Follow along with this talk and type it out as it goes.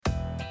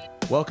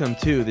Welcome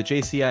to the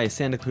JCI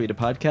Santa Clarita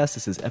podcast.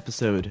 This is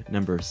episode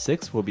number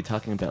 6. We'll be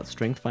talking about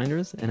strength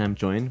finders, and I'm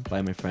joined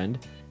by my friend,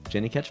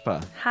 Jenny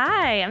Ketchpa.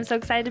 Hi, I'm so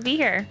excited to be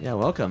here. Yeah,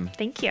 welcome.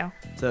 Thank you.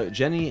 So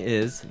Jenny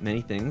is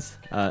many things.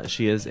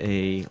 She is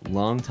a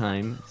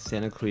longtime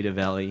Santa Clarita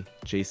Valley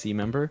JC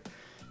member.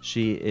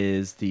 She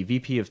is the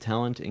VP of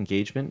Talent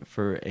Engagement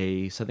for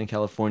a Southern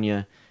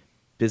California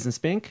business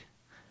bank,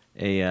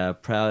 a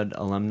proud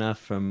alumna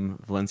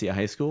from Valencia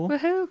High School.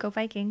 Woohoo, go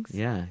Vikings.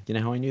 Yeah, you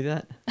know how I knew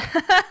that?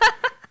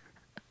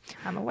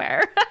 I'm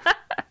aware.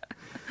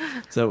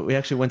 So we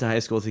actually went to high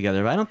school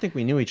together, but I don't think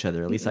we knew each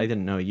other. At least I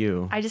didn't know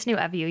you. I just knew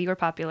of you. You were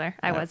popular.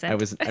 I wasn't.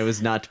 I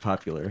was not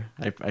popular.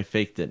 I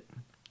faked it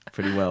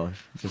pretty well,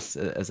 just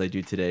as I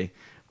do today.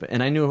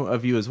 And I knew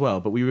of you as well,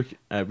 but we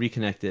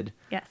reconnected.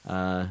 Yes.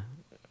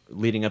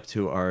 Leading up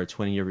to our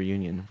 20-year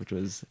reunion, which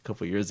was a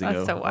couple years ago.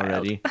 That's so wild.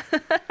 Already.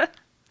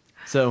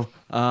 So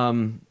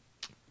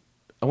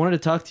I wanted to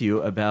talk to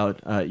you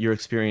about your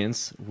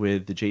experience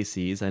with the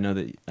JCs. I know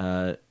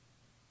that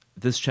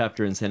this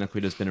chapter in Santa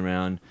Clarita has been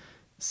around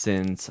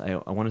since, I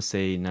want to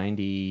say,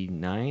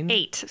 99?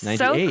 8. 98.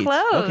 So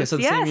close. Okay, so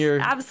the yes, same year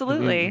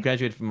absolutely. we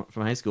graduated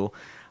from high school.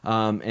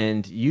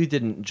 And you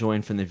didn't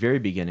join from the very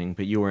beginning,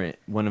 but you were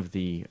one of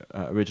the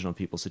original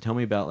people. So tell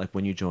me about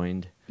when you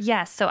joined.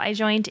 Yes, so I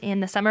joined in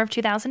the summer of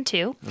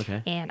 2002.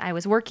 Okay. And I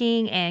was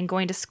working and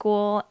going to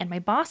school, and my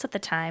boss at the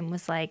time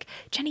was like,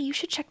 Jenny, you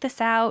should check this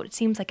out. It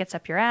seems like it's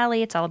up your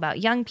alley. It's all about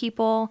young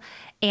people.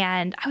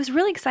 And I was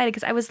really excited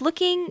because I was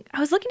looking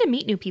to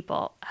meet new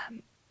people.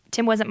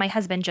 Tim wasn't my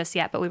husband just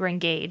yet, but we were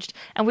engaged.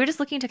 And we were just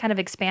looking to kind of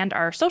expand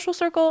our social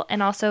circle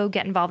and also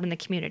get involved in the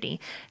community.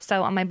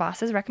 So on my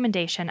boss's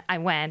recommendation, I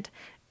went,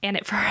 and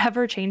it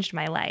forever changed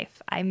my life.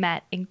 I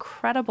met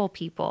incredible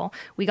people.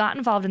 We got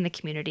involved in the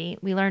community.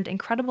 We learned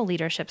incredible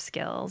leadership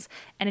skills.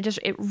 And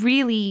it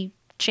really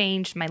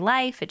changed my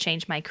life. It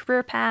changed my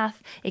career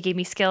path. It gave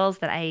me skills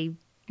that I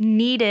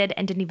needed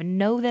and didn't even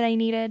know that I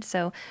needed.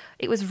 So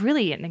it was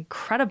really an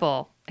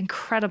incredible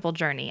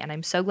journey, and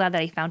I'm so glad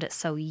that I found it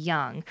so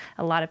young.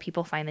 A lot of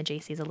people find the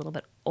JCs a little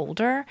bit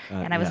older,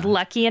 and I was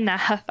lucky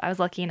enough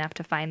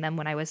to find them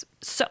when I was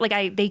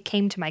they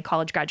came to my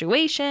college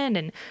graduation,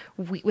 and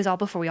it was all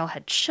before we all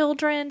had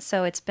children.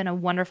 So it's been a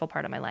wonderful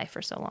part of my life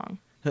for so long.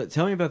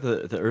 Tell me about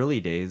the early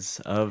days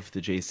of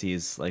the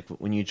JCs, like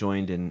when you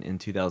joined in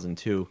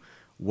 2002.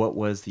 What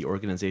was the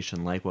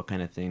organization like? What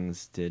kind of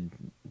things did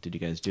you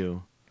guys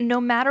do? No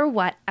matter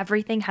what,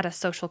 everything had a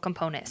social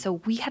component.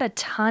 So we had a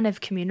ton of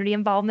community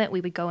involvement.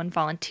 We would go and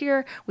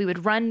volunteer. We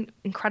would run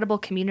incredible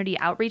community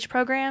outreach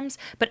programs,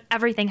 but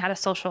everything had a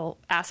social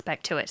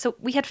aspect to it. So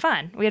we had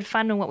fun. We had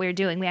fun in what we were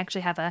doing. We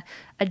actually have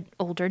an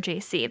older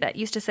JC that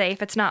used to say,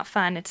 if it's not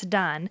fun, it's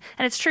done.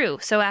 And it's true.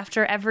 So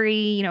after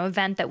every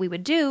event that we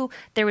would do,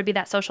 there would be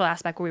that social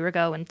aspect where we would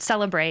go and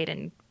celebrate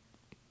and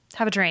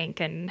have a drink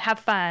and have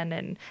fun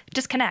and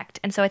just connect.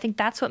 And so I think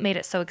that's what made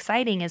it so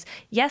exciting is,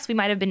 yes, we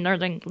might have been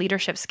learning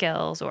leadership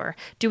skills or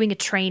doing a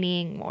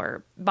training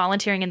or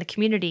volunteering in the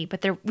community,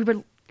 but we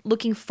were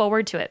looking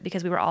forward to it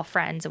because we were all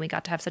friends and we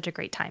got to have such a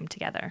great time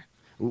together.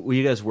 Were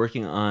you guys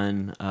working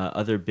on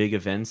other big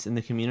events in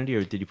the community,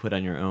 or did you put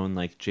on your own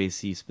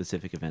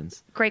JC-specific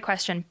events? Great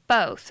question.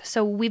 Both.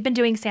 So we've been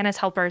doing Santa's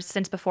Helpers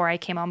since before I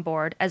came on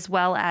board, as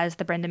well as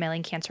the Brenda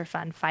Mailing Cancer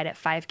Fund Fight at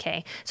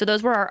 5K. So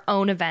those were our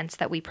own events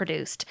that we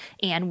produced,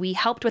 and we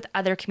helped with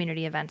other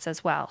community events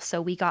as well. So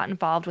we got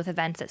involved with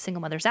events at Single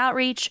Mothers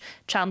Outreach,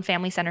 Child and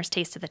Family Center's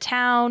Taste of the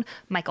Town,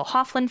 Michael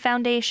Hoffland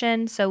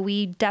Foundation. So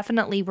we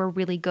definitely were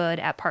really good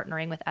at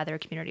partnering with other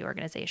community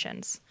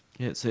organizations.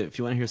 Yeah, so if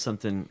you want to hear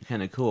something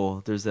kind of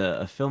cool, there's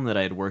a film that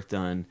I had worked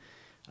on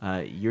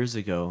years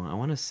ago. I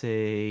want to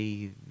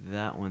say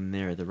that one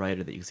there, the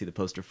writer that you can see the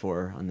poster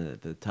for on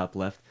the top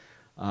left.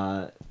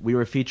 We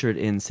were featured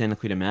in Santa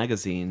Clarita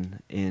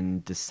Magazine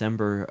in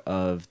December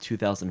of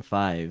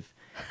 2005.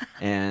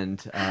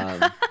 And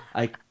I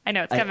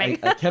know it's coming.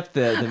 I kept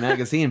the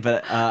magazine,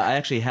 but I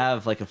actually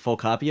have a full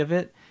copy of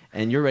it,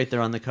 and you're right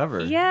there on the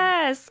cover.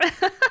 Yes.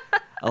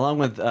 Along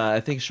with,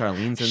 I think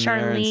Charlene's in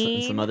there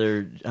and some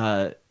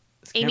other...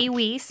 Amy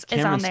Weiss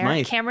is on there.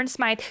 Smythe. Cameron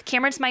Smythe.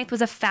 Cameron Smythe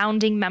was a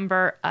founding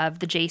member of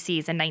the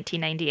JCs in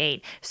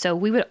 1998. So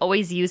we would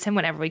always use him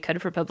whenever we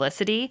could for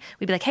publicity.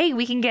 We'd be like, hey,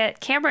 we can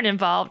get Cameron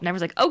involved. And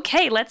everyone's like,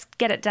 okay, let's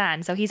get it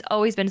done. So he's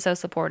always been so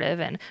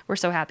supportive, and we're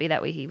so happy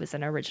that he was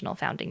an original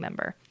founding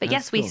member. But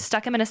That's we cool.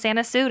 Stuck him in a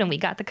Santa suit, and we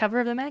got the cover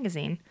of the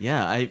magazine.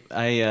 Yeah,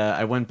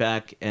 I went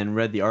back and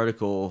read the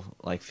article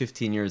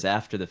 15 years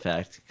after the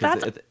fact.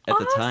 That's at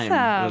the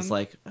time, it was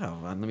like, oh,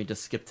 let me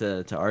just skip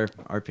to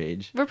our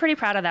page. We're pretty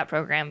proud of that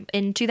program.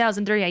 In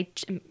 2003,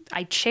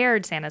 I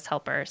chaired Santa's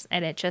Helpers,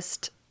 and it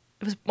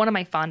was one of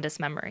my fondest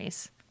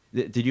memories.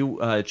 Did you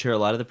chair a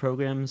lot of the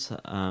programs?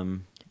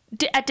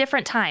 At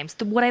different times.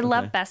 What I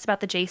love Okay. best about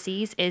the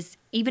JCs is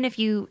even if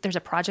there's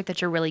a project that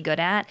you're really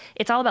good at,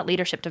 it's all about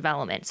leadership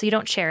development. So you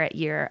don't share it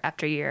year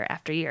after year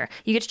after year.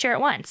 You get to share it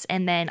once.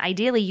 And then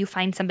ideally you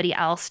find somebody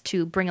else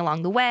to bring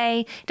along the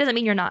way. It doesn't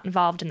mean you're not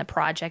involved in the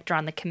project or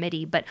on the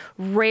committee, but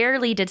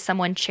rarely did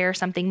someone share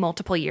something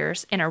multiple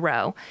years in a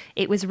row.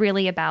 It was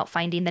really about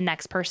finding the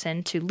next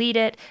person to lead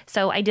it.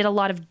 So I did a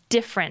lot of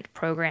different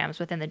programs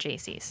within the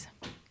JCs.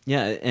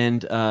 Yeah,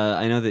 and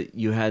I know that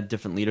you had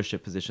different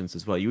leadership positions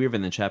as well. You were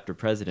even the chapter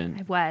president,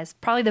 I was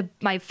probably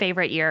my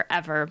favorite year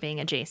ever being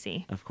a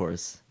JC. of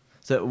course.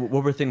 So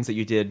what were things that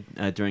you did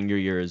during your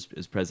year as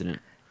president?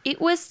 It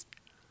was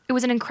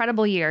an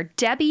incredible year.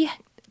 Debbie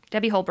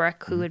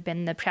Holbrook, who had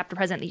been the chapter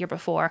president the year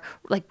before,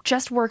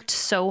 just worked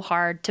so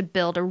hard to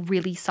build a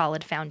really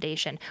solid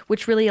foundation,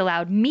 which really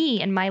allowed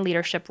me in my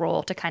leadership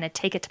role to kind of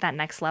take it to that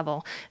next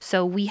level.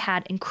 So we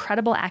had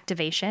incredible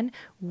activation.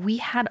 We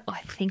had,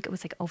 I think it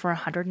was over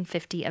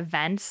 150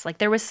 events.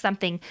 There was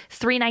something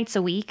 3 nights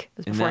a week. It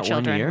was In before that 1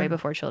 children, year? way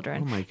before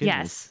children. Oh my goodness.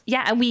 Yes.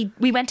 Yeah, and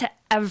we went to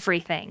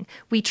everything.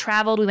 We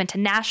traveled, we went to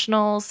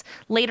nationals.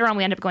 Later on,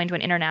 we ended up going to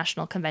an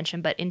international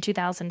convention, but in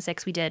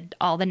 2006, we did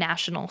all the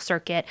national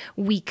circuit.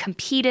 We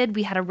competed.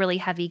 We had a really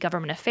heavy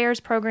government affairs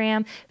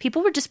program.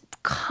 People were just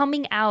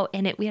coming out,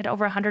 and we had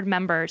over 100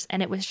 members,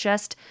 and it was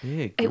just,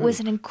 Big it was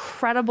group. an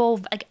incredible,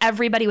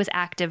 everybody was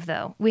active,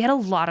 though. We had a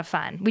lot of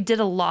fun. We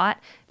did a lot,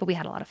 but we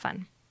had a lot of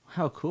fun.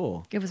 How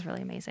cool. It was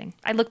really amazing.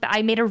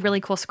 I made a really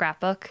cool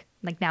scrapbook.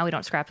 Now we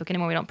don't scrapbook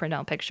anymore. We don't print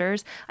out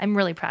pictures. I'm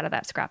really proud of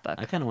that scrapbook.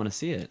 I kind of want to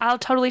see it. I'll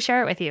totally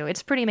share it with you.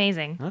 It's pretty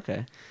amazing.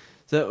 Okay.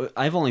 So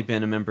I've only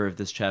been a member of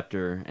this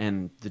chapter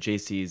and the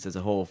JCs as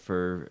a whole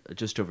for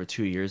just over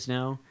 2 years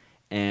now.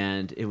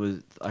 And it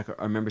was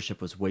our membership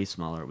was way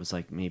smaller. It was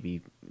maybe,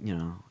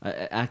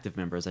 active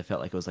members. I felt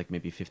like it was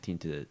maybe 15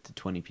 to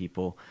 20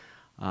 people.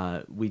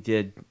 We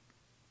did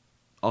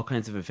all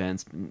kinds of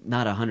events,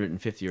 not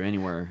 150 or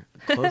anywhere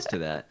close to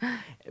that.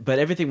 But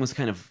everything was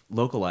kind of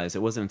localized. It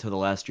wasn't until the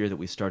last year that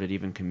we started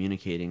even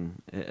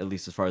communicating, at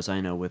least as far as I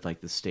know, with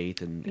the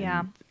state and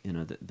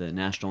the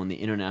national and the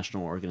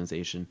international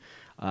organization.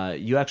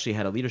 You actually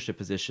had a leadership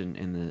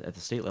position at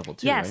the state level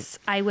too, Yes,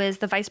 right? I was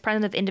the vice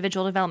president of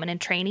individual development and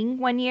training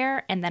 1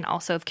 year, and then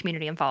also of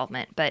community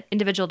involvement. But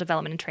individual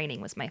development and training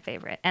was my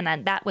favorite. And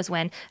then that was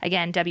when,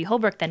 again, Debbie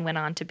Holbrook then went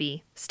on to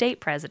be state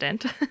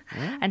president.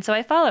 Yeah. And so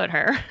I followed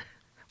her.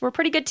 We're a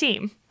pretty good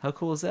team. How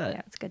cool is that?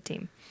 Yeah, it's a good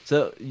team.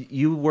 So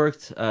you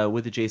worked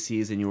with the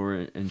JCs and you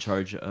were in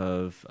charge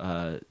of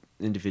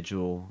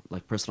individual,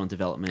 personal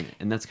development,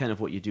 and that's kind of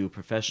what you do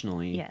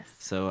professionally. Yes.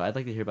 So I'd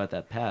like to hear about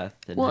that path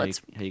and Well,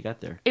 how you got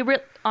there.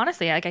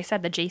 Honestly, like I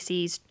said, the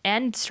JCs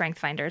and Strength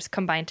Finders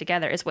combined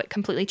together is what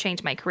completely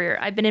changed my career.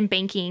 I've been in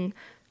banking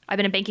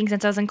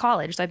since I was in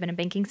college. So I've been in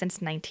banking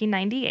since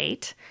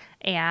 1998,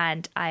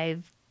 and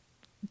I've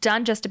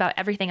done just about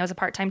everything. I was a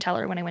part-time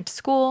teller when I went to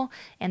school,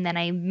 and then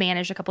I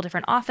managed a couple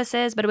different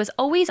offices, but it was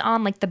always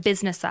on the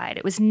business side.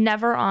 It was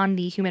never on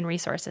the human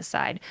resources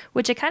side,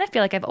 which I kind of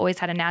feel like I've always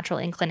had a natural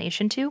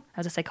inclination to. I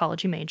was a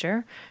psychology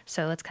major,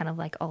 so it's kind of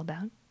all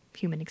about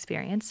human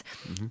experience.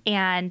 Mm-hmm.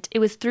 And it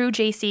was through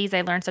JCs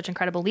I learned such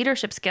incredible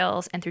leadership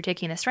skills, and through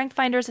taking the Strength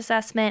Finders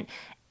assessment,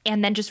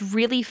 and then just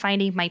really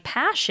finding my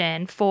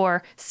passion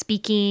for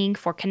speaking,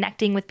 for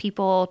connecting with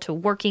people, to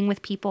working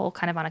with people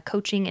kind of on a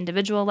coaching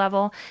individual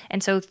level.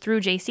 And so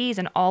through JCs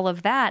and all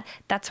of that,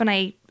 that's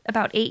when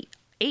about eight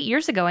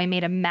years ago, I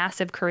made a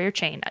massive career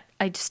change.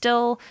 I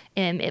still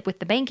am with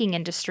the banking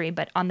industry,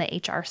 but on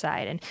the HR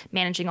side and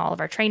managing all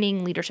of our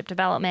training, leadership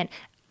development.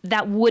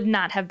 That would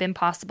not have been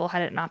possible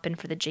had it not been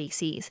for the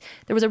JCs.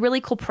 There was a really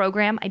cool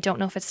program. I don't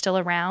know if it's still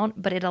around,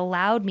 but it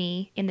allowed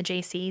me in the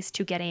JCs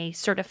to get a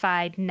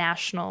certified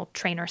national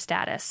trainer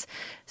status.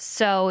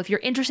 So if you're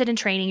interested in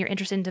training, you're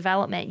interested in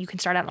development, you can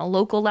start out on a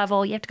local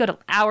level. You have to go to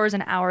hours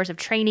and hours of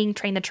training,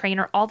 train the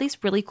trainer, all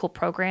these really cool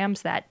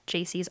programs that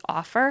JCs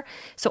offer.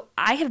 So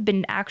I have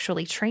been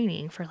actually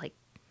training for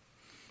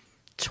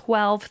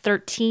 12,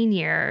 13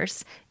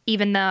 years,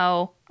 even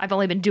though I've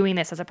only been doing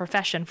this as a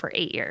profession for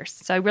 8 years.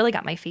 So I really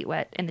got my feet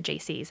wet in the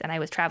JCs, and I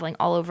was traveling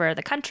all over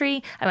the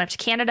country. I went up to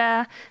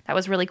Canada. That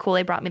was really cool.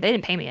 They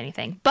didn't pay me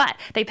anything, but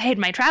they paid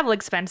my travel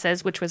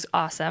expenses, which was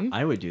awesome.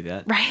 I would do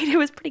that. Right? It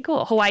was pretty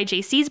cool. Hawaii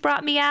JCs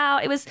brought me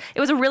out. It was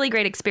a really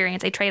great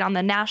experience. I trained on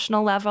the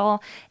national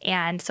level,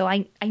 and so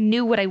I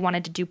knew what I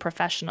wanted to do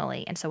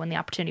professionally. And so when the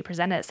opportunity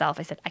presented itself,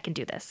 I said, I can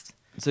do this.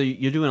 So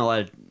you're doing a lot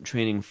of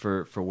training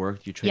for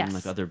work. You train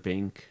Yes. other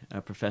bank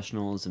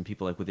professionals and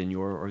people within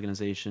your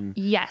organization.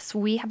 Yes,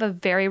 we have a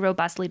very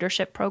robust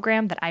leadership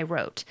program that I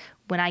wrote.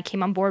 When I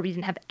came on board, we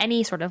didn't have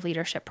any sort of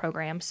leadership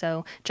program.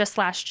 So just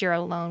last year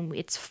alone,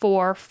 it's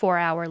 4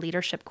 4-hour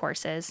leadership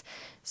courses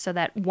so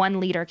that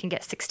one leader can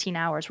get 16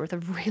 hours worth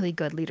of really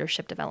good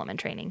leadership development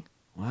training.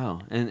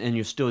 Wow. And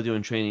you're still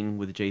doing training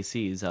with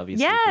JCs,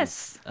 obviously.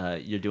 Yes.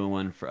 'Cause, you're doing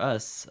one for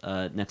us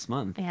next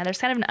month. Yeah, there's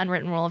kind of an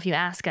unwritten rule. If you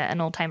ask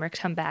an old timer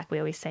to come back, we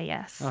always say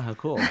yes. Oh, how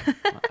cool.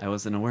 I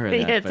wasn't aware of that.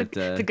 Yeah, but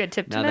it's a good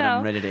tip to now that I'm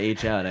know. ready to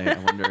age out, I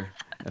wonder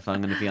if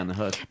I'm going to be on the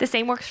hook. The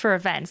same works for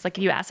events. Like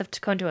if you ask us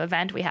to go to an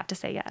event, we have to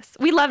say yes.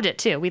 We loved it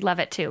too. We love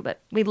it too, but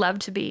we'd love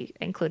to be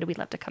included. We'd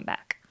love to come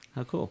back.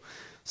 How cool.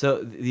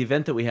 So the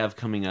event that we have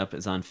coming up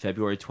is on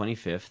February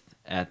 25th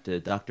at the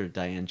Dr.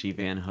 Diane G.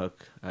 Van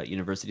Hook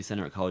University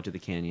Center at College of the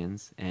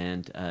Canyons.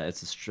 And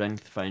it's a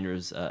Strength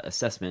Finders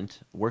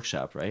assessment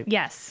workshap, right?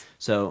 Yes.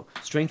 So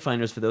Strength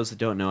Finders, for those that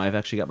don't know, I've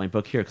actually got my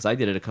book here because I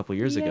did it a couple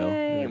years ago.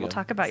 Yay. We'll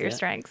talk about your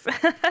strengths.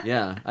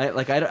 Yeah. I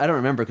don't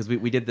remember because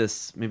we did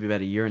this maybe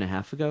about a year and a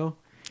half ago.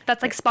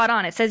 That's like spot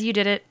on. It says you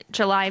did it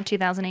July of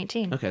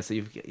 2018. Okay. So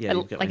you've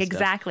got like my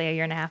exactly a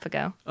year and a half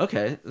ago.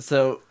 Okay.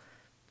 So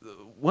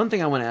one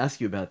thing I want to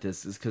ask you about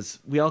this is because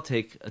we all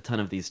take a ton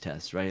of these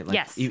tests, right? Like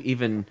yes.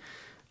 Even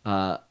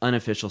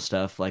unofficial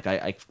stuff. Like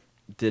I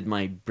did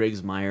my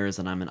Briggs-Myers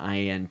and I'm an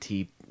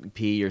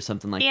INTP or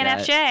something like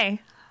that. ENFJ.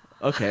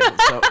 Okay,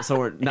 so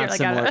we're not like,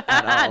 similar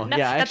at all. No,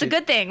 Yeah, that's a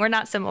good thing. We're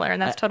not similar,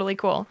 and that's totally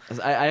cool.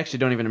 I actually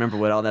don't even remember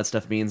what all that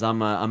stuff means.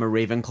 I'm a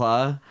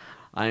Ravenclaw.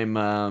 I'm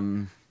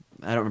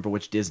I don't remember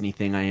which Disney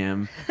thing I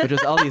am, but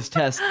just all these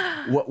tests.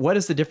 What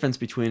is the difference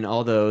between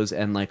all those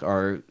and like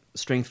our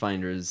Strength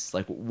Finders?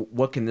 Like,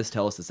 what can this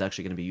tell us that's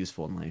actually going to be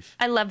useful in life?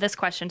 I love this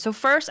question. So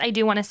first, I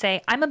do want to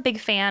say I'm a big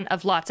fan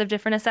of lots of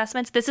different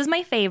assessments. This is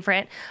my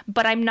favorite,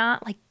 but I'm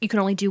not like you can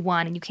only do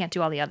one and you can't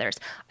do all the others.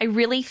 I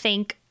really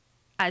think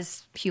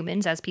as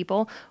humans, as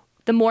people,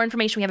 the more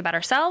information we have about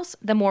ourselves,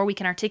 the more we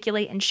can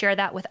articulate and share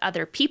that with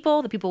other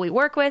people, the people we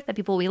work with, the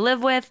people we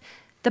live with,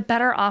 the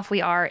better off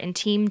we are in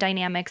team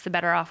dynamics, the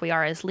better off we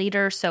are as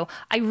leaders. So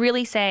I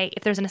really say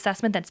if there's an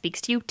assessment that speaks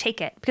to you,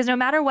 take it. Because no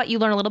matter what, you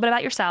learn a little bit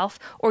about yourself,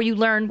 or you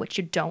learn what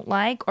you don't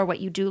like, or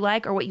what you do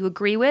like, or what you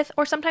agree with,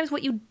 or sometimes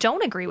what you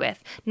don't agree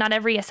with. Not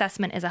every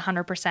assessment is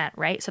 100%,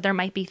 right? So there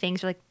might be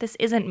things you're like, this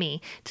isn't me.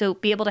 So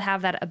be able to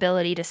have that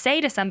ability to say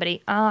to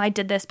somebody, oh, I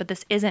did this, but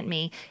this isn't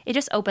me. It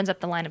just opens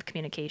up the line of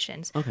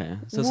communications. Okay.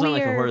 So it's not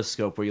like a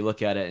horoscope where you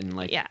look at it and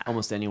like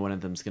almost any one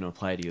of them is going to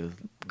apply to you.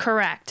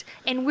 Correct.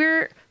 And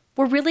we're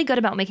really good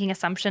about making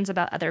assumptions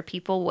about other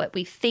people, what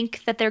we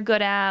think that they're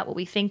good at, what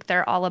we think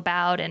they're all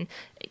about. And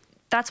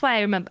that's why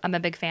I'm a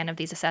big fan of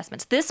these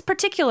assessments. This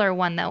particular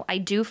one, though, I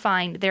do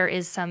find there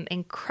is some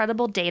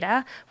incredible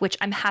data, which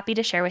I'm happy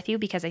to share with you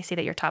because I see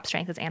that your top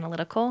strength is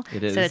analytical.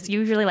 It is. So it's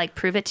usually like,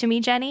 prove it to me,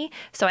 Jenny.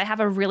 So I have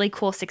a really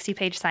cool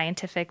 60-page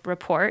scientific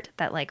report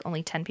that like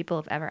only 10 people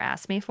have ever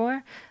asked me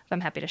for. I'm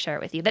happy to share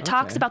it with you. That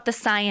talks about the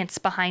science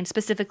behind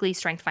specifically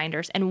Strength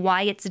Finders and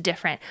why it's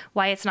different,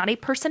 why it's not a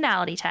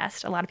personality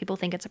test. A lot of people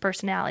think it's a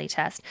personality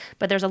test,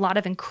 but there's a lot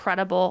of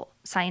incredible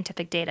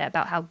scientific data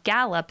about how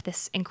Gallup,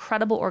 this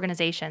incredible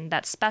organization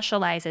that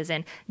specializes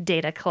in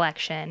data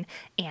collection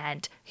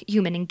and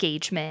human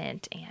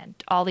engagement and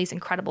all these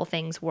incredible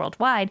things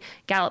worldwide,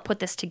 Gallup put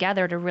this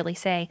together to really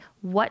say,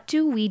 what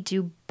do we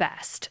do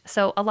best?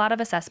 So a lot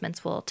of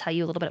assessments will tell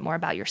you a little bit more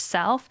about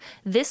yourself.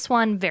 This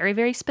one, very,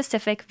 very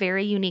specific,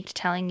 very unique, to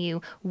telling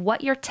you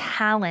what your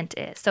talent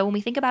is. So when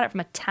we think about it from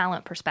a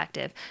talent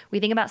perspective,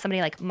 we think about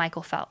somebody like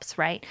Michael Phelps,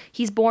 right?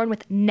 He's born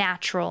with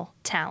natural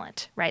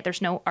talent, right?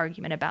 There's no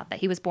argument about that.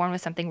 He was born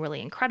with something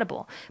really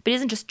incredible, but he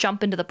doesn't just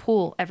jump into the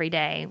pool every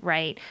day,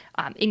 right?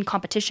 In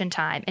competition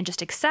time and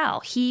just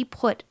excel. He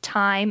put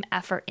time,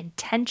 effort,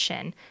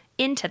 intention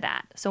into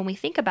that. So when we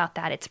think about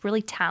that, it's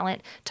really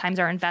talent times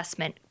our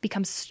investment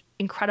becomes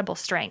incredible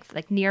strength,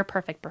 like near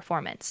perfect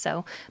performance.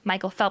 So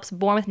Michael Phelps,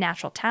 born with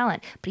natural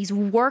talent, but he's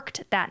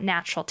worked that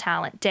natural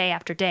talent day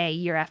after day,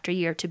 year after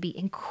year to be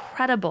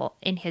incredible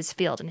in his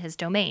field, in his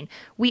domain.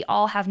 We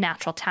all have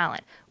natural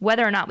talent,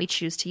 whether or not we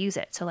choose to use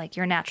it. So like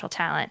your natural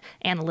talent,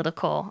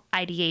 analytical,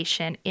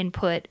 ideation,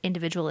 input,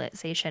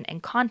 individualization,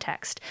 and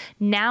context.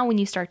 Now when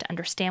you start to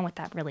understand what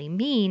that really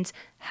means,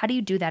 how do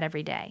you do that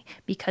every day?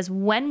 Because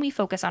when we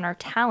focus on our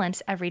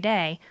talents every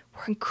day,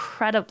 we're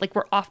incredible, like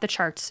we're off the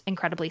charts,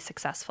 incredibly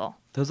successful.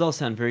 Those all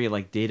sound very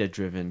like data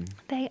driven.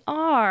 They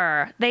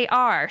are.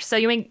 So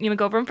you want to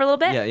go over them for a little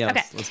bit? Yeah.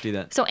 Okay. Let's do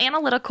that. So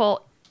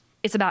analytical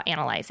is about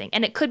analyzing,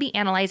 and it could be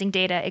analyzing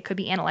data, it could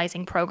be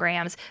analyzing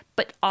programs,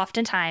 but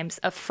oftentimes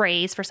a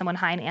phrase for someone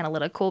high in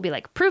analytical will be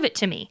like, prove it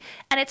to me.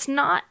 And it's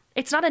not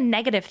a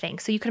negative thing.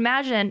 So you can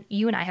imagine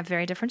you and I have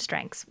very different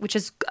strengths, which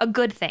is a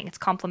good thing. It's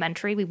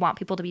complementary. We want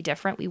people to be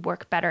different. We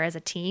work better as a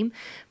team.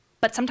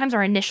 But sometimes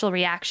our initial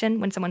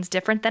reaction when someone's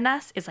different than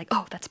us is like,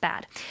 oh, that's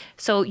bad.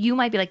 So you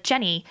might be like,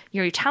 Jenny,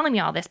 you're telling me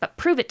all this, but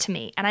prove it to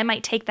me. And I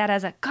might take that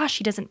as a, gosh,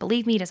 he doesn't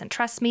believe me, he doesn't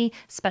trust me,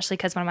 especially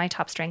because one of my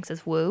top strengths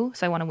is woo.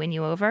 So I want to win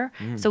you over.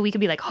 So we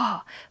could be like,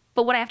 oh,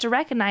 but what I have to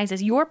recognize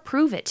is your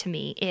prove it to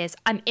me is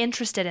I'm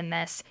interested in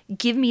this.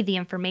 Give me the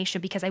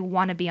information because I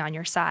want to be on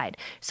your side.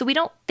 So we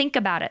don't think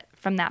about it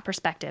from that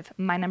perspective.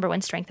 My number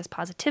one strength is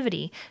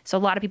positivity. So a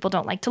lot of people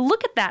don't like to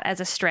look at that as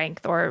a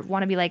strength or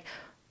want to be like,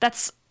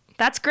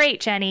 that's great,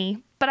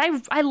 Jenny, but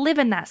I live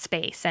in that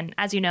space. And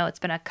as you know, it's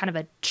been a kind of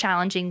a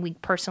challenging week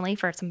personally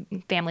for some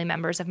family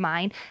members of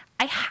mine.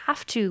 I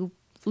have to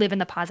live in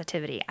the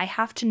positivity. I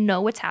have to know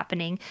what's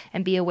happening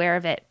and be aware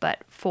of it.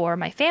 But for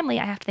my family,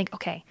 I have to think,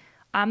 okay,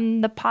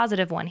 I'm the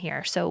positive one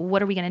here. So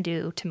what are we going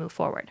to do to move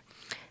forward?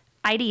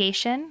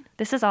 Ideation,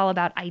 this is all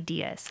about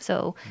ideas.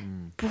 So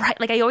bright,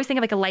 like I always think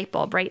of like a light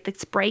bulb, right?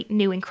 That's bright,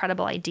 new,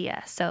 incredible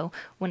idea. So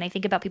when I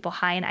think about people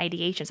high in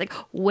ideation, it's like,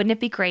 wouldn't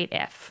it be great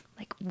if,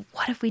 like,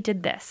 what if we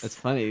did this? It's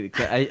funny.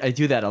 'Cause I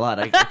do that a lot.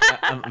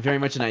 I'm very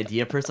much an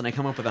idea person. I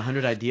come up with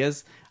 100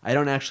 ideas. I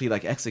don't actually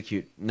like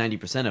execute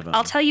 90% of them.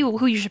 I'll tell you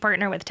who you should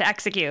partner with to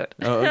execute.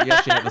 Oh, you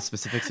actually have a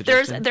specific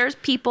suggestion? There's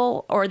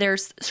people or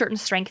there's certain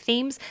strength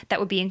themes that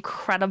would be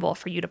incredible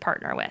for you to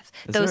partner with.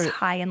 Those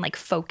high in like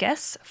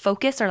focus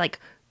are like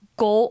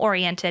goal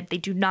oriented. They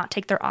do not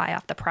take their eye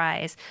off the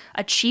prize.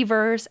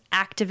 Achievers,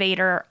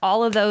 activator,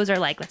 all of those are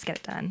like, let's get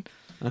it done.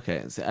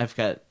 Okay, so I've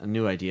got a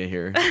new idea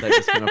here that I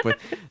just came up with.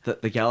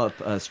 The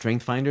Gallup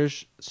Strength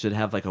Finders should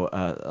have like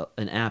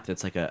an app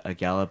that's like a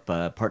Gallup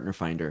partner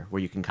finder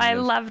where you can I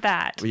love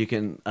that. Where you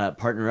can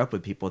partner up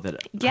with people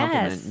that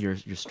complement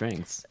your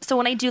strengths. So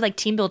when I do like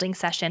team building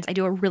sessions, I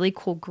do a really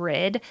cool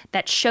grid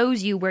that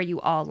shows you where you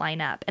all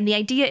line up. And the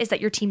idea is that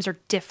your teams are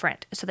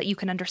different so that you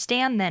can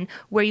understand then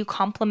where you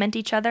complement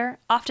each other.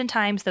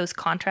 Oftentimes those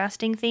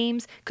contrasting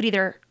themes could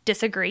either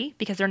disagree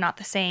because they're not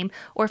the same,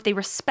 or if they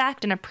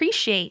respect and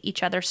appreciate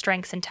each other's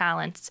strengths and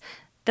talents,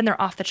 then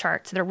they're off the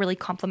charts. They're really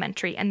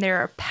complementary and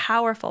they're a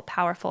powerful,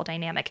 powerful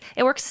dynamic.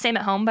 It works the same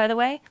at home, by the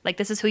way. Like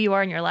this is who you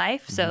are in your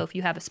life. Mm-hmm. So if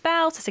you have a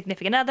spouse, a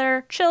significant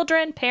other,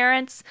 children,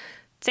 parents,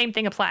 same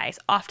thing applies.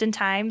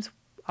 Oftentimes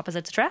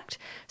opposites attract.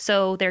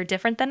 So they're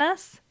different than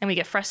us and we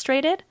get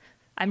frustrated.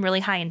 I'm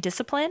really high in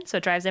discipline, so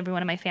it drives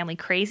everyone in my family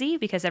crazy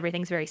because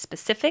everything's very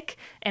specific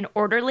and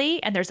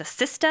orderly and there's a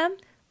system.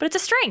 But it's a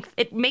strength.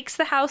 It makes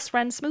the house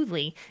run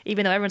smoothly,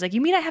 even though everyone's like,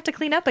 you mean I have to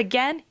clean up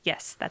again?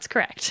 Yes, that's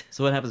correct.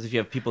 So what happens if you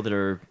have people that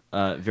are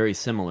very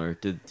similar?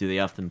 Do they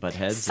often butt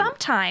heads?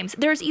 Sometimes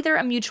there's either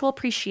a mutual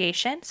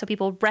appreciation, so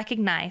people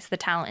recognize the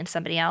talent in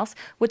somebody else.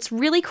 What's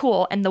really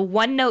cool, and the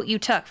one note you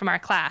took from our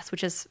class,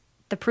 which is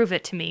the prove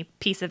it to me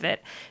piece of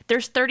it,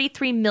 there's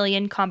 33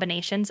 million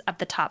combinations of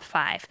the top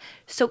 5.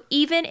 So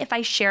even if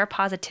I share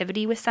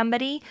positivity with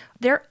somebody,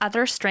 their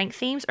other strength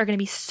themes are going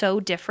to be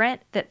so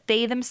different that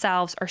they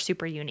themselves are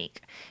super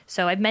unique.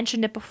 So I've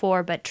mentioned it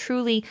before, but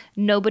truly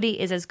nobody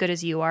is as good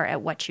as you are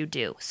at what you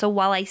do. So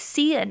while I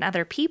see it in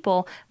other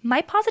people,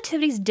 my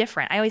positivity is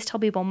different. I always tell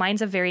people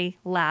mine's a very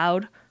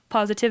loud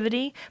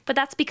positivity, but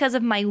that's because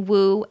of my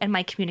woo and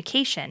my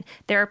communication.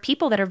 There are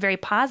people that are very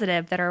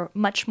positive that are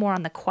much more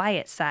on the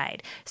quiet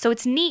side. So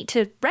it's neat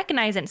to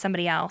recognize it in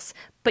somebody else,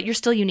 but you're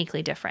still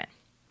uniquely different.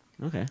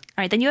 Okay. All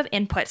right, then you have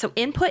input. So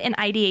input and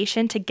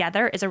ideation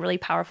together is a really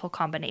powerful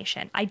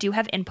combination. I do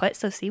have input,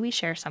 so see, we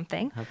share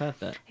something. How about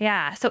that?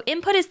 Yeah, so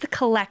input is the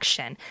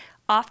collection.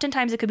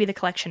 Oftentimes it could be the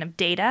collection of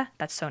data.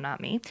 That's so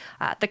not me.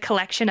 The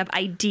collection of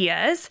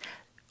ideas.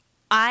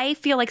 I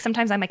feel like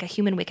sometimes I'm like a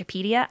human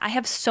Wikipedia. I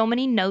have so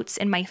many notes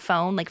in my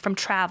phone, like from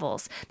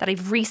travels that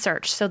I've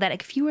researched so that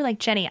if you were like,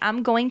 Jenny,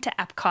 I'm going to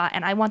Epcot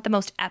and I want the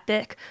most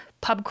epic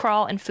pub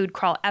crawl and food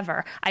crawl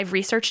ever. I've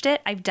researched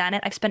it. I've done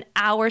it. I've spent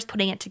hours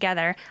putting it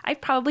together. I've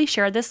probably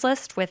shared this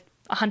list with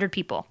 100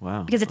 people.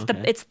 Wow. Because it's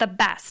the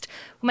best.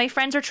 When my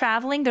friends are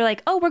traveling, they're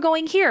like, oh, we're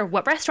going here.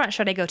 What restaurant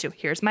should I go to?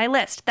 Here's my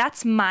list.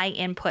 That's my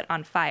input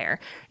on fire.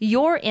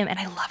 And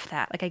I love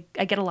that. Like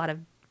I get a lot of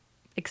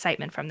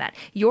excitement from that.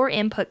 Your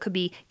input could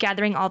be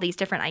gathering all these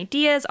different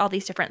ideas, all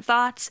these different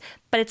thoughts,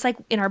 but it's like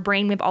in our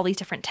brain, we have all these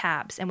different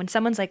tabs. And when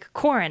someone's like,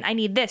 Corin, I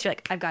need this, you're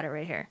like, I've got it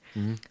right here.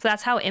 Mm-hmm. So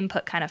that's how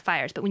input kind of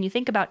fires. But when you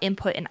think about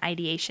input and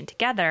ideation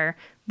together,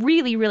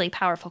 really, really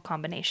powerful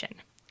combination.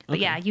 But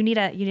yeah, you need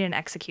an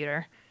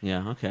executor.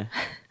 Yeah, okay.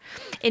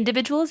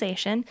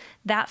 Individualization,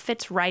 that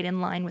fits right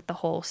in line with the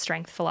whole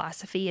strength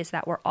philosophy, is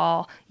that we're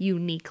all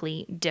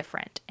uniquely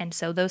different. And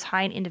so those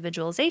high in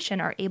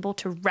individualization are able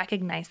to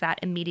recognize that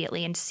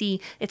immediately and see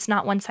it's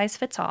not one size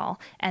fits all,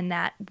 and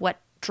that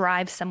what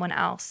drives someone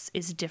else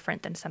is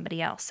different than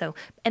somebody else. So,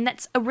 and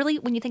that's a really,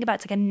 when you think about it,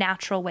 it's like a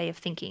natural way of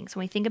thinking. So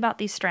when we think about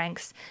these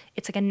strengths,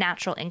 it's like a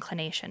natural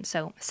inclination.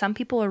 So some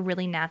people are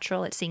really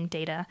natural at seeing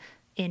data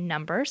in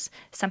numbers.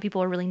 Some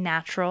people are really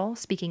natural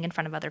speaking in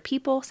front of other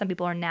people. Some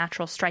people are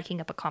natural striking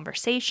up a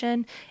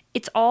conversation.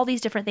 It's all these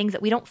different things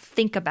that we don't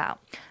think about.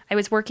 I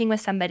was working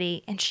with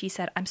somebody and she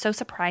said, I'm so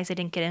surprised I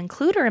didn't get an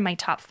includer in my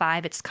top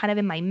 5. It's kind of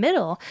in my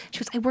middle. She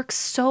goes, I work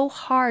so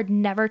hard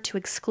never to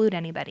exclude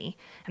anybody.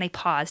 And I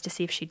paused to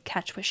see if she'd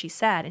catch what she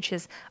said. And she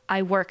says,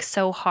 I work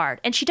so hard.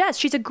 And she does.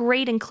 She's a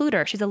great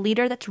includer. She's a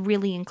leader that's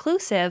really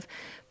inclusive,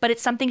 but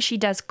it's something she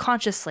does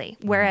consciously.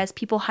 Whereas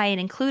people high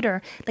in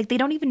includer, like they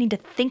don't even need to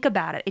think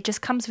about it. It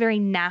just comes very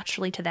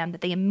naturally to them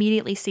that they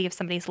immediately see if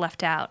somebody's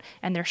left out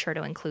and they're sure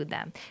to include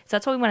them. So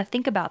that's what we want to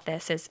think about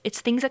this is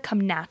it's things that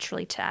come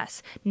naturally to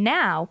us.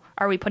 Now,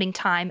 are we putting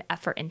time,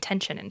 effort,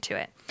 intention into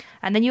it?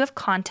 And then you have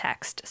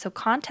context. So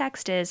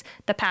context is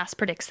the past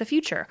predicts the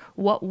future.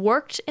 What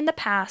worked in the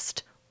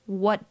past,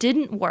 what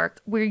didn't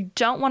work. We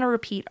don't want to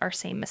repeat our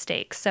same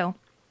mistakes. So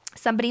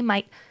somebody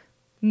might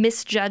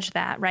misjudge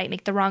that, right?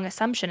 Make the wrong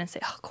assumption and say,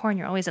 oh, Corin,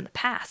 you're always in the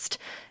past.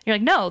 And you're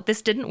like, no,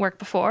 this didn't work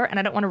before, and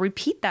I don't want to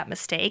repeat that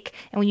mistake.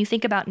 And when you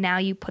think about now,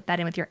 you put that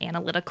in with your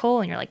analytical,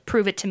 and you're like,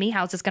 prove it to me.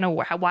 How's this going to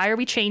work? Why are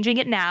we changing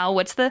it now?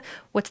 What's the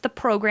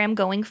program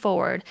going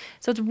forward?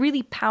 So it's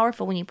really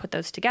powerful when you put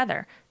those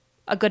together.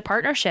 A good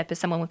partnership is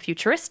someone with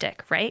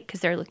futuristic, right? Because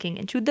they're looking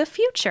into the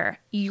future.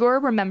 You're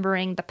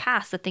remembering the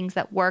past, the things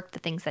that worked, the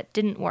things that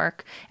didn't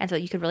work. And so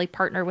you could really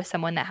partner with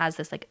someone that has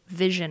this like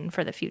vision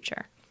for the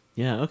future.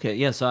 Yeah, okay.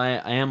 Yeah, so I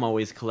am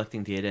always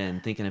collecting data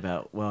and thinking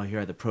about, well, here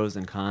are the pros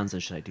and cons,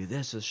 and should I do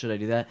this or should I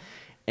do that?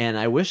 And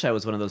I wish I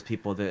was one of those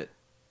people that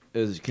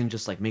can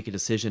just like make a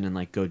decision and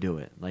like go do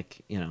it.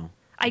 Like, you know.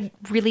 I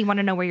really want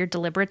to know where your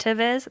deliberative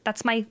is.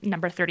 That's my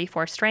number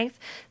 34 strength.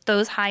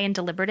 Those high in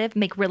deliberative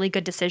make really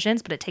good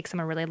decisions, but it takes them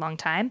a really long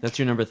time. That's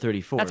your number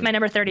 34. That's my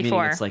number 34.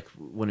 Meaning it's like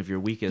one of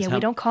your weakest. Yeah, we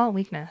don't call it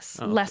weakness.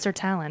 Oh, lesser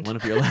talent. One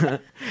of your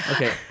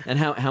okay. And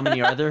how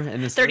many are there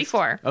in this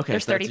 34. List? Okay.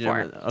 There's 34.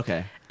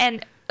 Okay.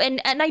 And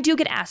I do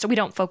get asked, so we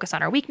don't focus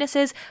on our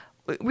weaknesses.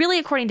 Really,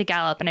 according to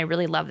Gallup, and I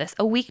really love this,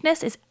 a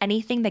weakness is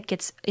anything that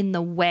gets in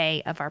the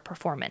way of our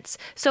performance.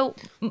 So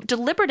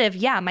deliberative,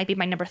 might be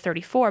my number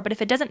 34, but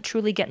if it doesn't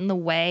truly get in the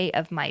way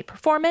of my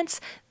performance,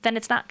 then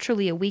it's not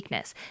truly a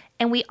weakness.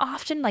 And we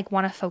often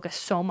want to focus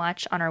so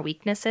much on our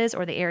weaknesses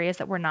or the areas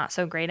that we're not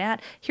so great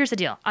at. Here's the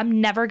deal. I'm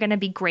never going to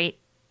be great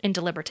in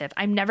deliberative.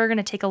 I'm never going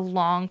to take a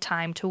long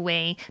time to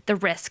weigh the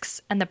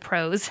risks and the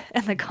pros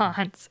and the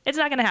cons. It's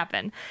not going to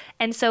happen.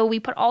 And so we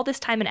put all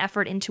this time and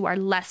effort into our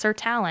lesser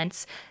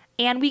talents,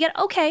 and we get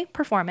okay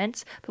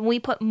performance, but when we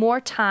put more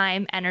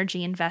time,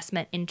 energy,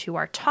 investment into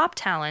our top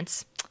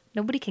talents,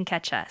 nobody can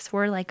catch us.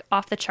 We're like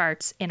off the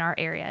charts in our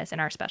areas and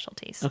our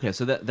specialties. Okay,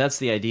 so that's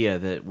the idea,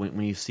 that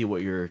when you see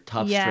what your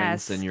top Yes.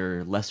 strengths and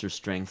your lesser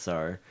strengths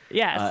are.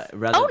 Yes.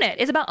 Own it.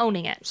 It's about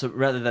owning it. So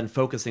rather than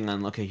focusing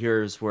on, okay,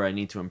 here's where I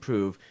need to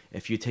improve,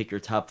 if you take your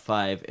top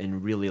 5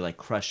 and really like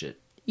crush it,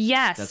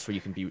 Yes. that's where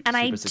you can be And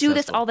I super do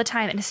this successful. all the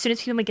time. And as soon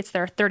as someone gets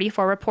their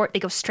 34 report, they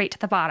go straight to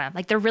the bottom.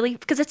 Like they're really,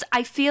 because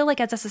I feel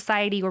like as a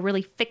society, we're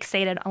really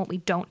fixated on what we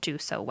don't do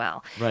so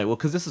well. Right. Well,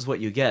 because this is what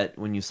you get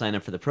when you sign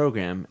up for the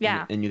program.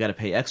 Yeah. And you got to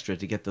pay extra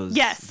to get those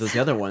Yes. those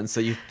other ones. So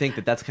you think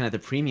that that's kind of the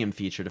premium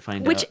feature to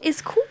find Which out. is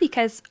cool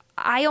because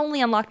I only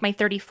unlocked my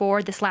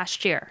 34 this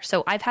last year.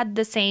 So I've had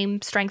the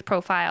same strength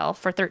profile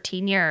for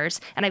 13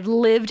 years and I've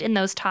lived in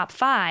those top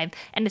 5.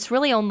 And it's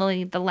really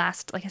only the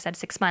last, like I said,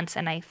 6 months.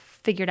 And I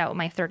figured out what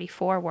my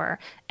 34 were.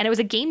 And it was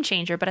a game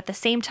changer. But at the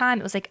same time,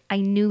 it was like, I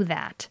knew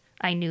that,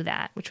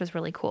 which was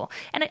really cool.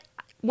 And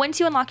once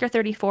you unlock your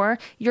 34,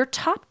 your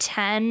top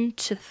 10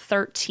 to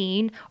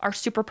 13 are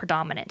super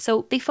predominant.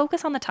 So they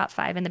focus on the top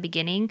 5 in the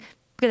beginning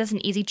because that's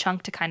an easy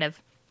chunk to kind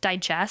of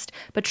digest.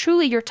 But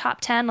truly, your top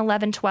 10,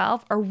 11,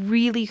 12 are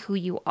really who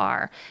you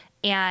are.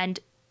 And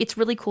it's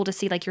really cool to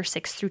see like your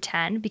 6 through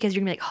 10 because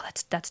you're gonna be like, oh,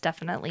 that's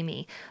definitely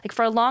me. Like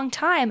for a long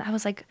time, I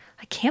was like,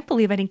 I can't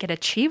believe I didn't get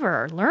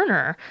achiever or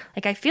learner.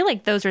 Like I feel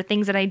like those are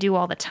things that I do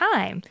all the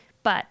time,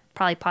 but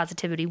probably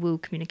positivity, woo,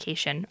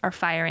 communication are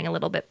firing a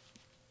little bit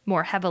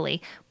more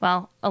heavily.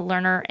 Well, a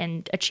learner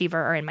and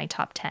achiever are in my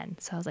top 10.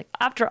 So I was like,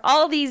 after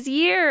all these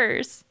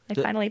years, I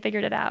finally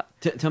figured it out.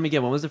 Tell me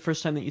again, when was the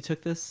first time that you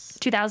took this?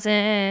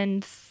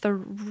 2003.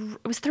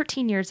 It was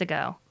 13 years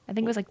ago. I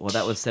think it was like. Well,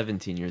 that was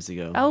 17 years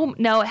ago. Oh,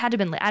 no, it had to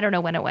have been. I don't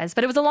know when it was,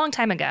 but it was a long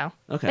time ago.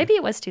 Okay. Maybe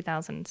it was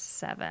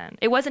 2007.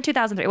 It wasn't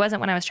 2003. It wasn't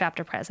when I was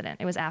chapter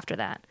president. It was after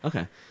that.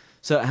 Okay.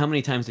 So how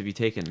many times have you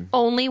taken?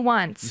 Only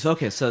once.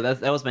 Okay, so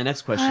that was my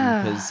next question,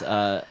 because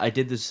I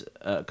did this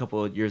a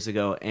couple of years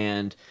ago,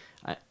 and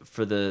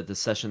for the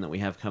session that we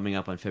have coming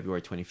up on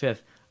February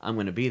 25th, I'm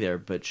going to be there.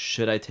 But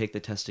should I take the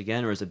test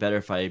again, or is it better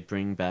if I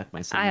bring back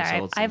my same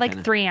results? I have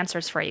like 3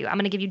 answers for you. I'm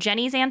going to give you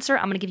Jenny's answer.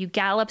 I'm going to give you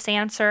Gallup's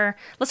answer.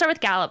 Let's start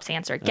with Gallup's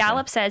answer. Okay.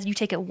 Gallup says you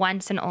take it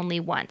once and only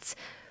once.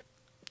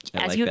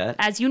 As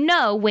you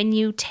know, when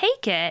you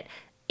take it,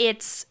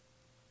 it's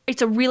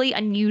a really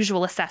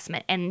unusual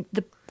assessment, and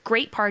the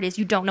great part is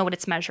you don't know what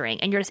it's measuring,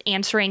 and you're just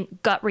answering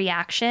gut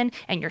reaction,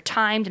 and you're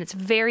timed, and it's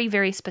very,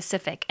 very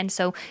specific. And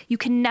so you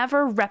can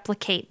never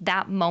replicate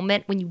that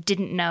moment when you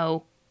didn't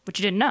know what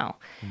you didn't know.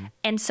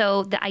 And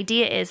so the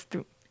idea is,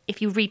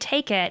 if you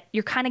retake it,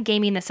 you're kind of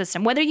gaming the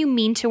system, whether you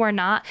mean to or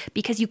not,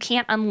 because you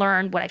can't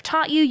unlearn what I've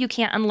taught you. You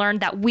can't unlearn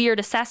that weird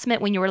assessment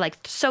when you were like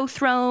so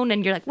thrown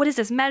and you're like, what is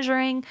this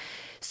measuring?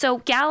 So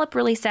Gallup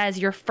really says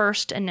your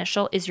first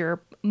initial is your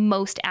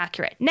most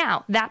accurate.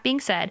 Now, that being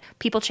said,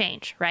 people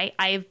change, right?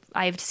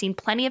 I've seen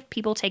plenty of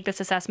people take this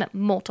assessment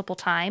multiple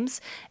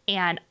times,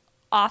 and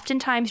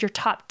oftentimes your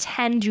top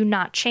 10 do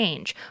not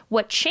change.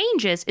 What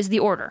changes is the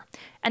order.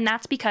 And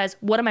that's because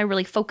what am I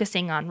really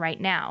focusing on right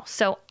now?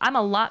 So I'm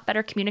a lot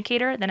better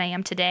communicator than I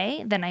am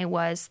today than I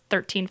was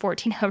 13,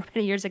 14, however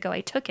many years ago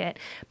I took it.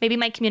 Maybe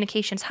my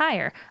communication's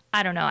higher.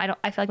 I don't know.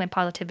 I feel like my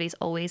positivity is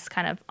always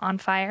kind of on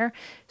fire.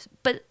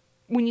 But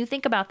when you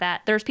think about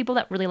that, there's people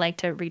that really like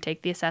to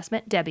retake the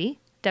assessment. Debbie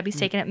Debbie's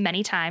taken it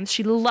many times.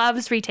 She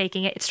loves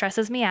retaking it. It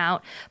stresses me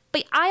out.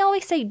 But I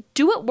always say,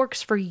 do what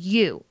works for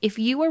you. If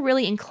you are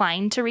really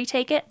inclined to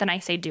retake it, then I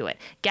say do it.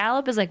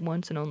 Gallup is like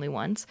once and only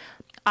once.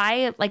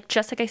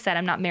 Just like I said,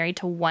 I'm not married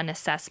to one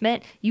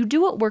assessment. You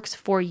do what works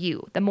for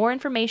you. The more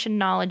information,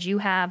 knowledge you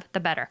have, the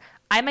better.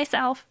 I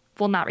myself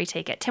will not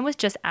retake it. Tim was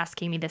just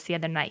asking me this the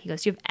other night. He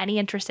goes, do you have any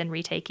interest in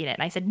retaking it?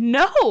 And I said,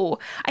 no,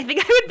 I think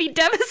I would be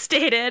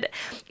devastated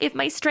if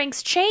my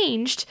strengths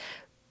changed,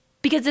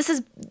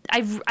 because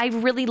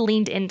I've really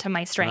leaned into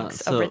my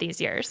strengths over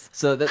these years.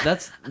 So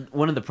that's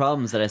one of the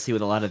problems that I see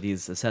with a lot of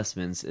these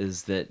assessments,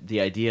 is that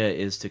the idea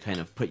is to kind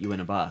of put you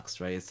in a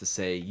box, right? It's to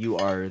say you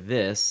are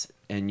this,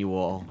 and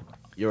you're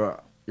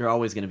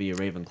always going to be a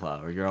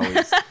Ravenclaw, or you're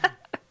always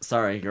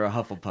sorry, you're a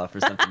Hufflepuff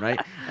or something, right?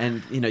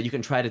 And you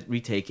can try to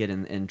retake it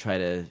and try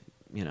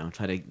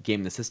to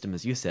game the system,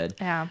 as you said.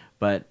 Yeah.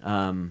 But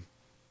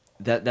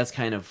that's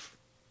kind of,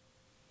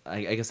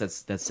 I guess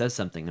that says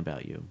something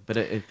about you, but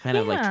it kind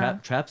of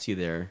like traps you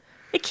there.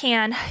 It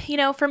can.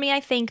 For me, I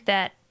think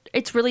that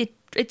it's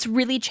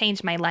really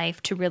changed my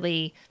life to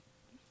really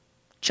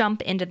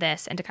jump into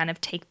this and to kind of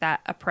take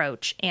that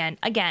approach. And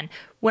again,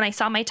 when I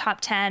saw my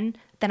top 10,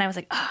 then I was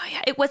like, oh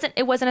yeah, it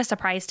wasn't a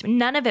surprise to me.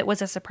 None of it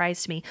was a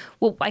surprise to me.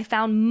 What I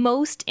found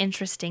most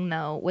interesting,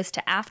 though, was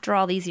to, after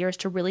all these years,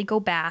 to really go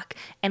back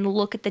and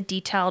look at the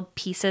detailed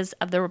pieces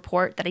of the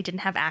report that I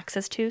didn't have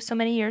access to so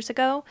many years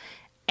ago.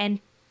 And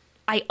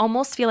I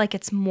almost feel like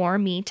it's more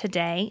me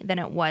today than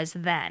it was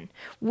then,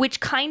 which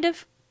kind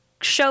of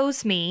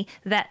shows me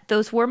that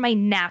those were my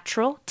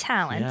natural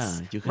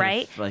talents,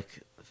 right?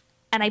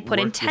 And I put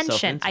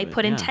intention. I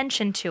put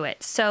intention to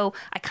it. So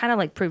I kind of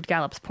like proved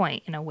Gallup's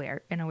point in a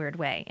weird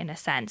way, in a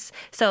sense.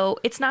 So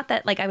it's not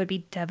that like I would be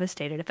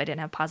devastated if I didn't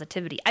have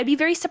positivity. I'd be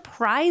very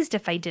surprised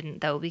if I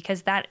didn't, though,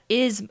 because I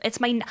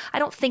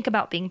don't think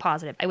about being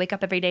positive. I wake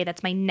up every day.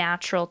 That's my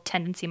natural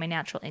tendency, my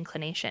natural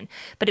inclination.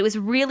 But I was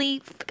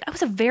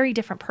a very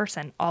different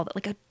person,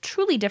 a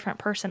truly different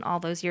person all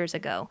those years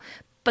ago.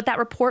 But that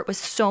report was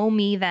so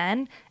me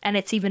then, and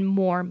it's even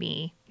more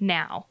me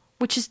now,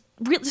 which is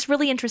just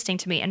really interesting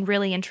to me and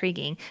really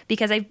intriguing,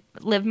 because I've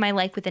lived my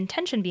life with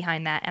intention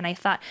behind that. And I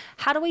thought,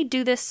 how do I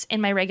do this in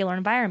my regular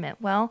environment?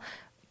 Well,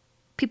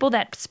 people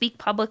that speak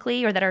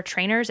publicly or that are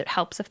trainers, it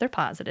helps if they're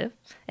positive.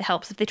 It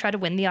helps if they try to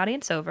win the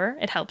audience over.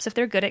 It helps if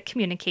they're good at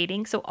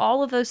communicating. So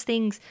all of those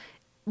things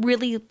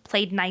really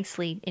played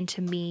nicely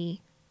into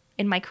me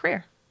in my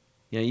career.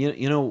 Yeah,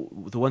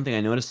 the one thing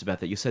I noticed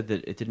about that, you said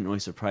that it didn't really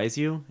surprise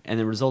you, and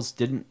the results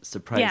didn't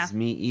surprise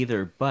me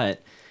either.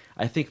 But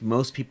I think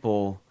most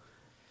people,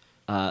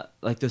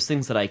 like those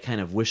things that I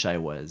kind of wish I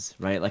was,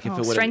 right? Like if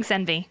it would strengths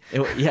envy.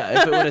 If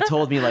it would have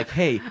told me like,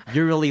 hey,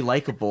 you're really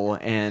likable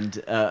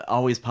and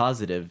always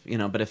positive,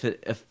 but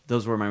if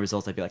those were my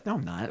results, I'd be like, no,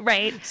 I'm not.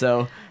 Right.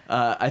 So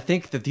I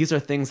think that these are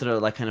things that are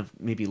like kind of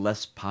maybe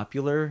less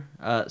popular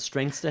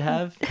strengths to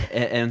have,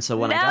 and so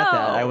when I got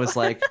that, I was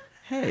like,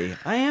 hey,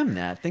 I am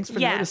that. Thanks for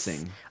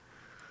noticing.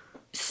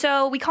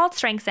 So we call it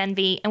strengths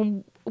envy,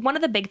 and one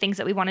of the big things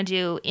that we want to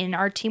do in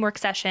our teamwork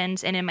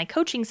sessions and in my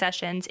coaching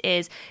sessions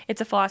is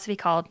it's a philosophy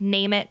called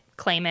name it,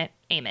 claim it,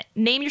 aim it.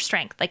 Name your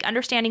strength, like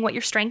understanding what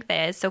your strength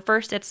is. So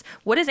first it's,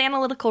 what does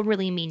analytical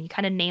really mean? You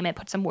kind of name it,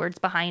 put some words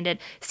behind it,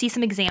 see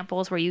some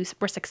examples where you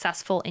were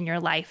successful in your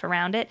life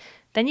around it.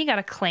 Then you got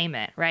to claim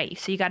it, right?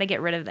 So you got to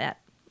get rid of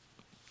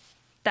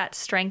that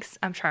strengths.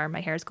 I'm sorry,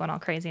 my hair is going all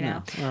crazy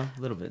now. Well,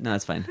 a little bit. No,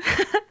 it's fine.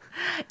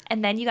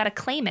 And then you got to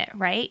claim it,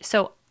 right?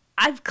 So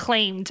I've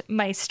claimed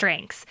my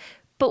strengths.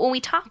 But when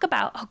we talk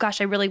about, oh gosh,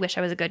 I really wish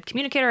I was a good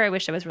communicator, I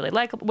wish I was really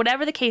likable,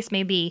 whatever the case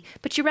may be,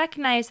 but you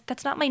recognize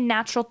that's not my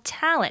natural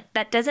talent.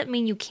 That doesn't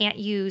mean you can't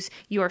use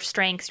your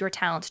strengths, your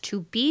talents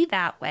to be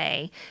that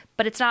way,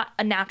 but it's not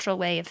a natural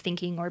way of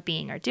thinking or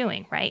being or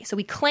doing, right? So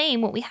we claim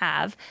what we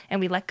have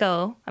and we let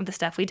go of the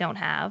stuff we don't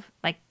have,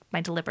 like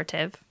my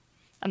deliberative.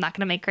 I'm not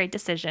going to make great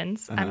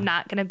decisions. I'm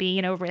not going to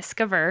be, risk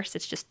averse.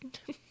 It's just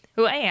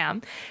who I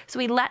am. So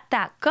we let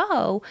that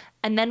go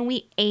and then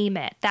we aim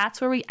it. That's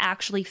where we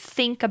actually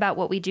think about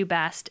what we do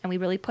best and we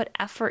really put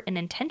effort and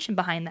intention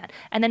behind that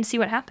and then see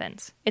what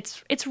happens.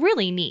 It's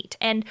really neat.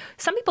 And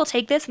some people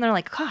take this and they're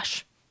like,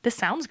 gosh, this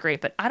sounds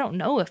great, but I don't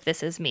know if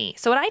this is me.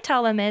 So what I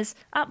tell them is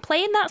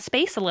play in that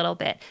space a little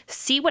bit.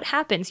 See what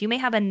happens. You may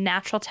have a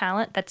natural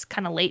talent that's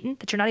kind of latent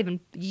that you're not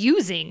even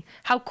using.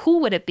 How cool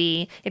would it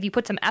be if you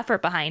put some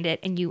effort behind it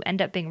and you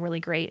end up being really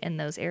great in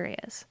those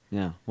areas?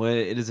 Yeah. Well,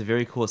 it is a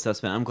very cool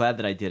assessment. I'm glad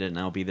that I did it and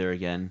I'll be there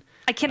again.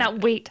 I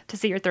cannot wait to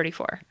see your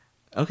 34.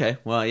 Okay,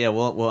 well, yeah,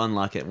 we'll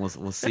unlock it and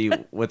we'll see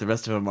what the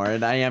rest of them are.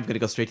 And I am going to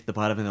go straight to the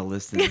bottom of the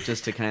list and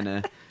just to kind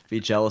of be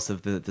jealous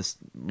of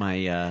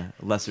my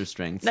lesser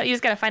strengths. No, you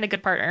just got to find a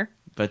good partner.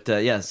 But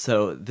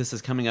so this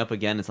is coming up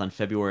again. It's on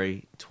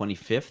February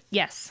 25th.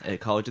 Yes. At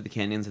College of the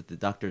Canyons at the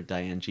Dr.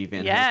 Diane G.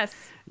 Van Yes.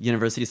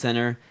 University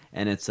Center.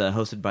 And it's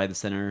hosted by the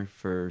Center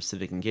for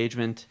Civic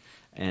Engagement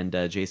and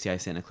JCI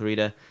Santa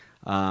Clarita.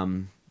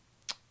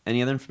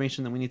 Any other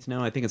information that we need to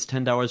know? I think it's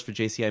 $10 for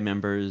JCI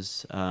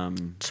members.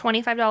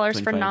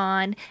 $25 for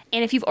non.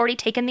 And if you've already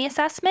taken the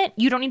assessment,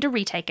 you don't need to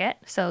retake it.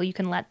 So you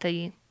can let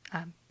the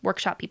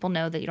workshop people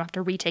know that you don't have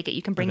to retake it.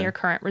 You can bring your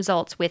current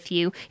results with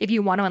you. If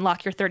you want to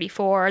unlock your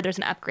 34, there's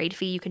an upgrade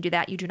fee. You can do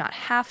that. You do not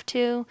have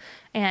to.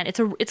 And it's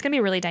going to be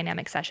a really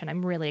dynamic session.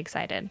 I'm really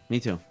excited.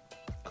 Me too.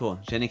 Cool.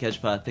 Jenny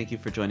Kejpa, thank you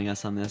for joining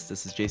us on this.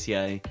 This is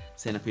JCI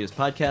Santa Cruz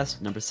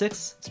Podcast, number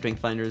 6, Strength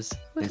Finders.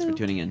 Thanks for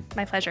tuning in.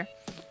 My pleasure.